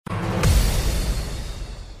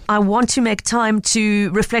I want to make time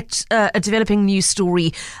to reflect a developing news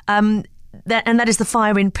story. That is the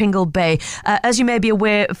fire in Pringle Bay. As you may be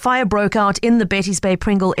aware, fire broke out in the Betty's Bay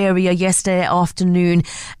Pringle area yesterday afternoon,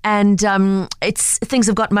 and things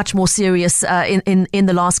have got much more serious in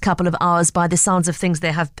the last couple of hours. By the sounds of things,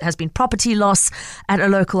 there has been property loss at a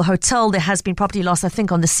local hotel. There has been property loss, I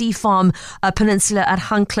think, on the Sea Farm Peninsula at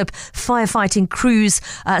Hunclip. Firefighting crews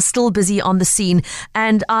still busy on the scene,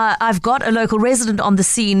 and I've got a local resident on the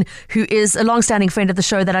scene who is a long-standing friend of the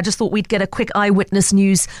show that I just thought we'd get a quick eyewitness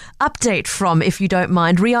news update from, if you don't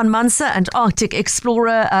mind. Riaan Manse, an Arctic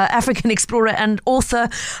explorer, African explorer and author.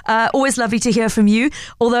 Always lovely to hear from you,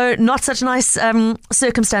 although not such nice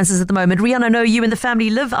circumstances at the moment. Riaan, I know you and the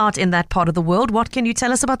family live out in that part of the world. What can you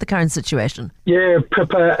tell us about the current situation? Yeah,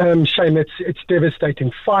 Pippa, shame. It's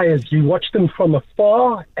devastating. Fires, you watch them from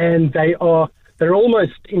afar and they're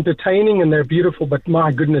almost entertaining and they're beautiful, but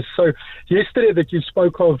my goodness. So yesterday that you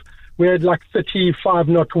spoke of, we had like 35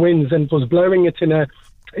 knot winds and it was blowing it in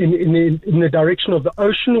the direction of the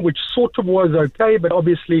ocean, which sort of was okay, but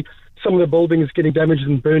obviously some of the buildings getting damaged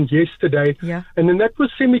and burned yesterday. Yeah. And then that was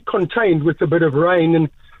semi-contained with a bit of rain. And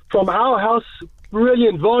from our house,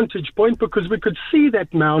 brilliant vantage point because we could see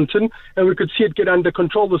that mountain and we could see it get under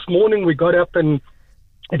control. This morning we got up and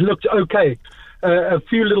it looked okay. A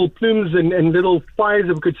few little plumes and little fires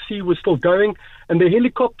that we could see were still going, and the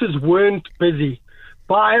helicopters weren't busy.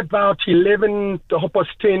 By about 11,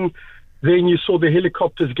 10:30, then you saw the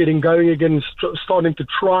helicopters getting going again, starting to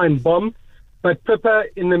try and bomb. But Pippa,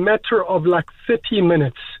 in the matter of like 30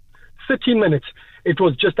 minutes, it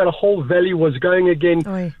was just that a whole valley was going again.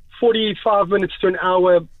 Oy. 45 minutes to an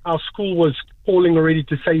hour, our school was calling already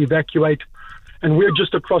to say evacuate. And we're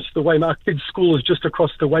just across the way. My kids' school is just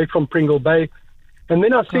across the way from Pringle Bay. And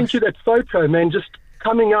then I sent you that photo, man, just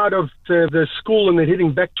coming out of the school and then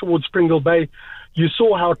heading back towards Pringle Bay. You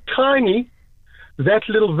saw how tiny that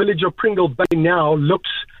little village of Pringle Bay now looks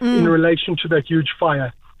in relation to that huge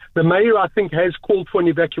fire. The mayor, I think, has called for an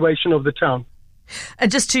evacuation of the town.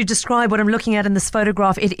 Just to describe what I'm looking at in this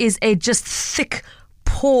photograph, it is a just thick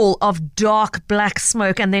pall of dark black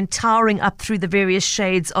smoke and then towering up through the various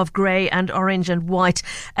shades of grey and orange and white.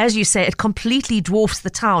 As you say, it completely dwarfs the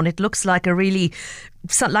town. It looks like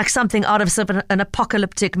like something out of an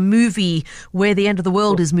apocalyptic movie where the end of the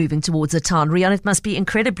world is moving towards a town. Riaan, it must be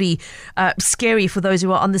incredibly scary for those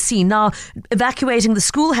who are on the scene. Now, evacuating the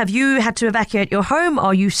school, have you had to evacuate your home?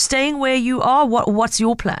 Are you staying where you are? What's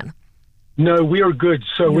your plan? No, we are good.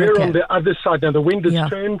 So we're okay on the other side now. The wind has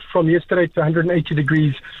turned from yesterday to 180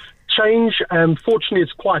 degrees change. Fortunately,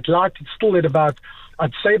 it's quite light. It's still at about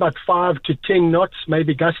 5 to 10 knots,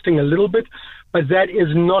 maybe gusting a little bit. But that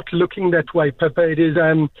is not looking that way, Pippa. It is,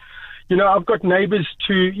 I've got neighbors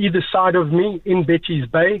to either side of me in Betty's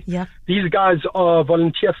Bay. Yeah. These guys are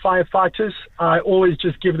volunteer firefighters. I always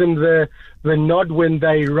just give them the nod when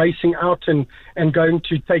they're racing out and going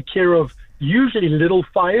to take care of usually little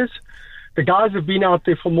fires. The guys have been out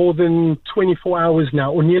there for more than 24 hours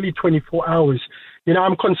now, or nearly 24 hours.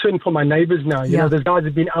 I'm concerned for my neighbors now. The guys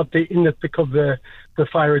have been out there in the thick of the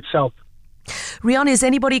fire itself. Riaan, is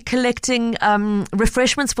anybody collecting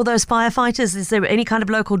refreshments for those firefighters? Is there any kind of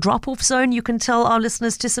local drop-off zone you can tell our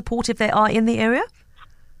listeners to support if they are in the area?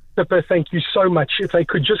 Pippa, thank you so much. If they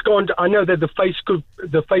could just go on, I know that the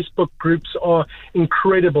Facebook groups are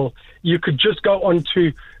incredible. You could just go on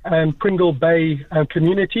to Pringle Bay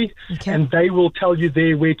community, and they will tell you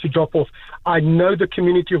there where to drop off. I know the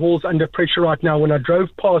community hall's under pressure right now. When I drove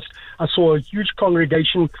past, I saw a huge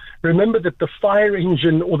congregation. Remember that the fire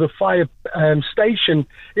engine or the fire station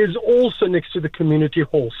is also next to the community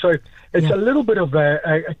hall. So it's a little bit of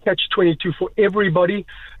a catch-22 for everybody.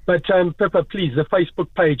 But Pippa, please, the Facebook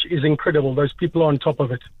page is incredible. Those people are on top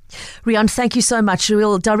of it. Riaan, thank you so much.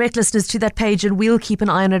 We'll direct listeners to that page and we'll keep an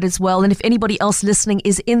eye on it as well. And if anybody else listening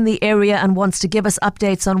is in the area and wants to give us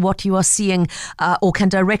updates on what you are seeing or can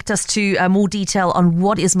direct us to more detail on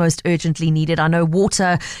what is most urgently needed. I know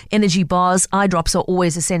water, energy bars, eye drops are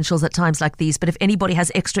always essentials at times like these. But if anybody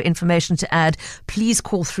has extra information to add, please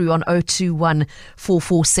call through on 021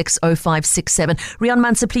 446 0567. Riaan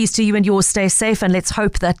Manse, please, to you and yours, stay safe, and let's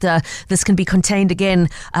hope that this can be contained again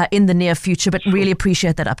in the near future. But really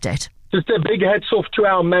appreciate that update. Just a big hats off to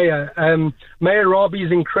our mayor. Mayor Robbie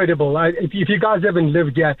is incredible. If you guys haven't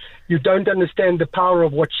lived here, you don't understand the power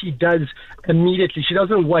of what she does immediately. She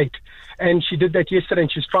doesn't wait. And she did that yesterday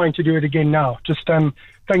and she's trying to do it again now. Just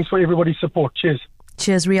thanks for everybody's support. Cheers.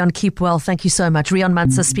 Cheers, Rian. Keep well. Thank you so much. Rian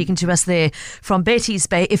Mansa speaking to us there from Betty's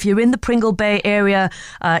Bay. If you're in the Pringle Bay area,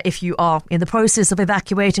 if you are in the process of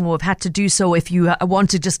evacuating or have had to do so, if you want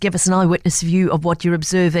to just give us an eyewitness view of what you're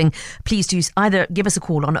observing, please do either give us a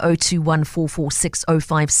call on 021 446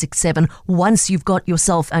 0567 once you've got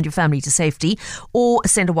yourself and your family to safety, or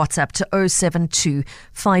send a WhatsApp to 072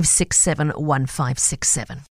 567 1567.